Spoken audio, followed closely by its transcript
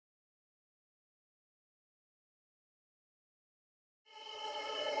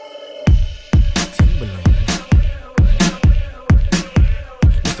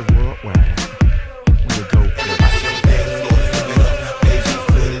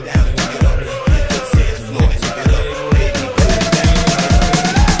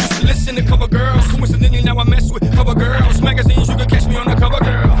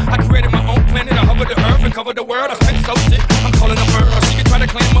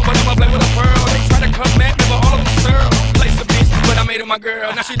my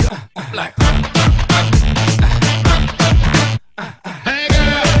girl. Now she do like. Hey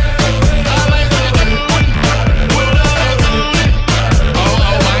girl, I like what you do. Oh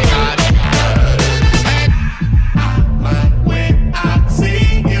my God. Hey. When I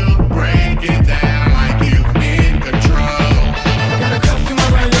see you break it down like you in control. I got a cup to my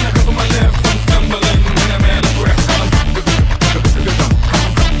right and a cup on my left. I'm stumbling when I'm out of breath.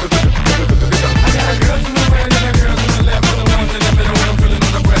 I got a girl to my right and a girl to my left. For the ones in the middle when I'm feeling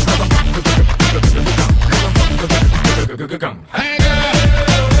on the breath. Hey girl,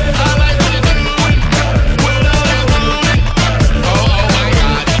 I like what you do. Oh my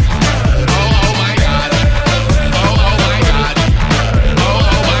God. Oh my God. Oh my God.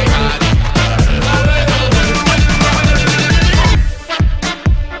 Oh my God. I like what you do.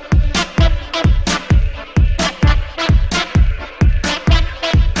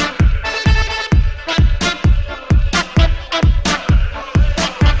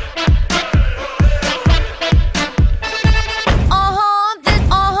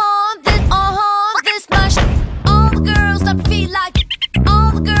 This much. All the girls that feel like this.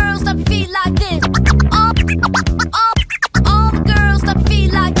 All the girls that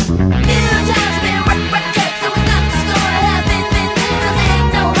feel like little times been wrecked, so it's not just gonna happen. Cause ain't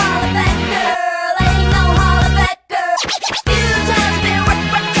no holler back, girl. Ain't no holler back, girl. Little times been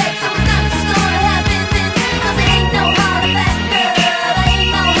wrecked, so it's not just gonna happen. Cause ain't no holler back, girl. Ain't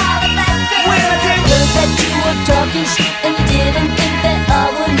no holler back, girl. Heard that you were talking shit and you didn't think that I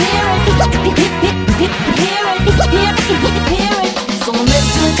would hear it. Hear it. So I'm ready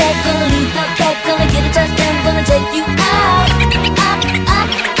to attack, gonna lead the pack, gonna get a touchdown, gonna take you out. Give it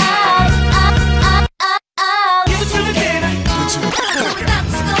to me, baby. So it's not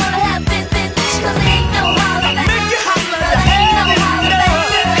just gonna happen, cause ain't no holler back. Make you holler. Ain't no holler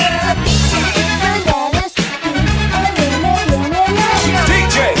back, girl. Bananas, DJ.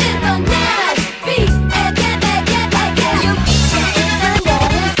 it's bananas, beat, and get you.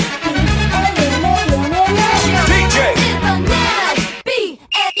 Bananas, DJ. it's bananas, beat,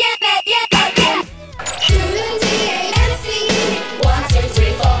 and get. One, two,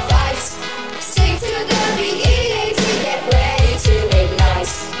 three, four, five. Stick to the BEAT, get ready to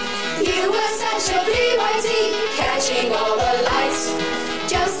ignite. You were such a BYT, catching all the lights.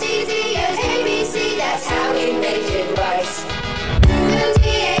 Just easy as ABC, that's how we make it right. Stick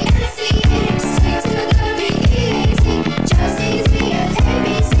to the BEAT, just easy as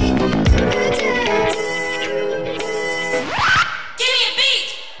ABC. Give me a beat!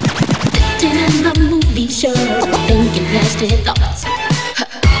 Sitting in the movie show, thinking nasty thoughts.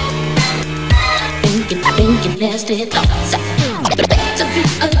 Thinking nasty thoughts. To be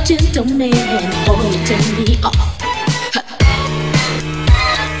a gentleman, boy, you turn me off.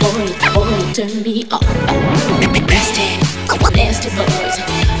 Boy, you turn me off. Nasty boys,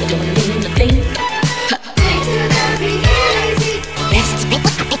 they don't mean a thing. Stick to the BEAT. Nasty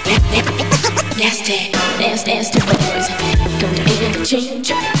boys, don't ever change.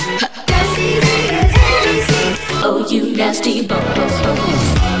 Just easy as ABC. Oh, you nasty boys.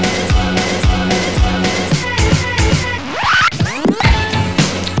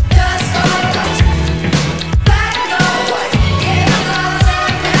 Just like us. Black and white.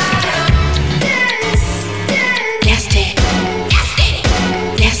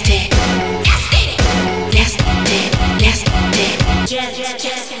 Yeah,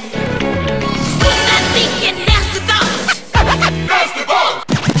 dance. Who's that thinking nasty thoughts? Nasty boy.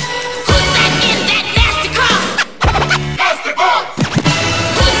 Who's that in that nasty car? Nasty boy.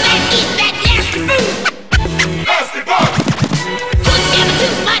 Who's that eat that nasty food? Nasty boy. Who's giving to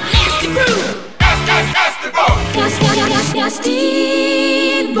my nasty groove? Nasty boy.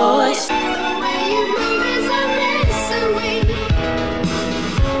 Nasty boys. The way you move is a mystery.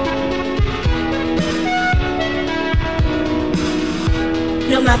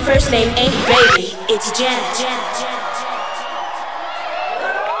 No, my first name ain't Baby, it's Janet.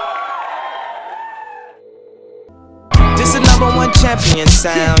 This is #1 champion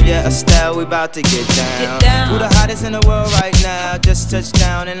sound, yeah, Estelle, we about to get down. Who the hottest in the world right now? Just touched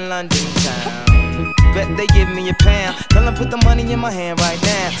down in London town. Bet they give me a pound. Tell them put the money in my hand right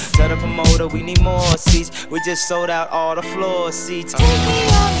now. Tell the promoter we need more seats. We just sold out all the floor seats. Take me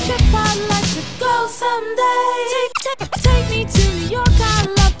on a trip, I'd like to go someday. Take me to New York, I'd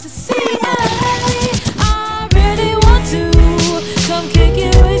love to see LA. I really want to come kick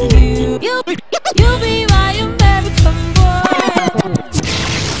it with you. You'll be my American boy.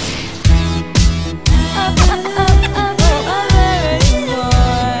 American boy.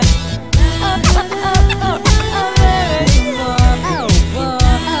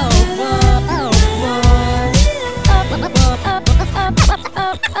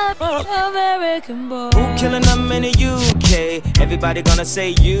 killing them in the UK. Everybody gonna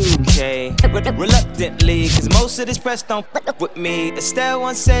say UK. Reluctantly, cause most of this press don't fuck with me. Estelle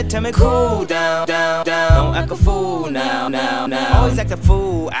once said, tell me cool down, down, down. Don't act a fool now, now, now. Always act a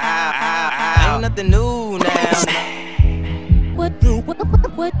fool, ow, ow, ow. Ain't nothing new now.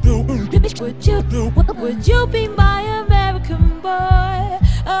 Would you be my American boy?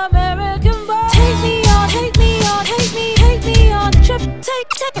 American boy. Take me on, take me on, take me on a trip.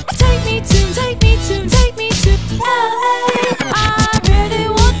 Take me to LA. I really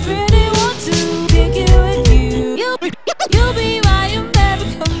want to kick it with you. You'll be my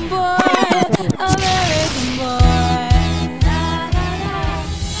American boy, American boy. La, la, la.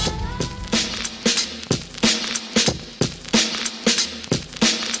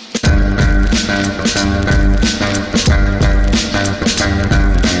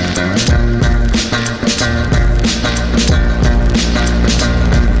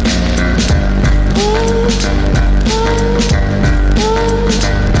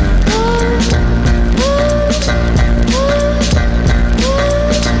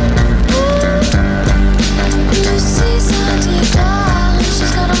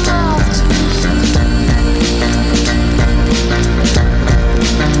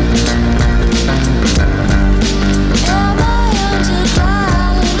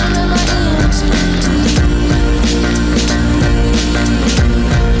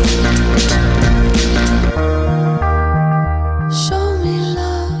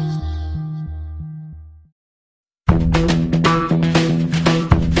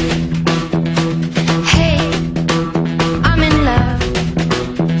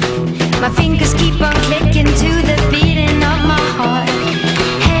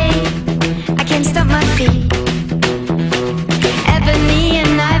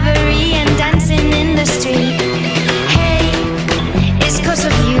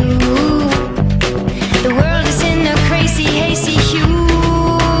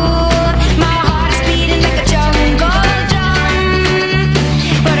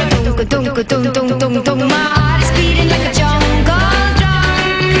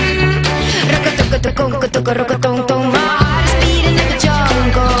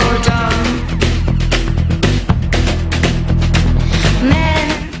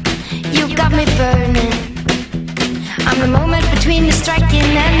 I'm the moment between the striking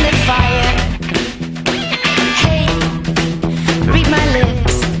and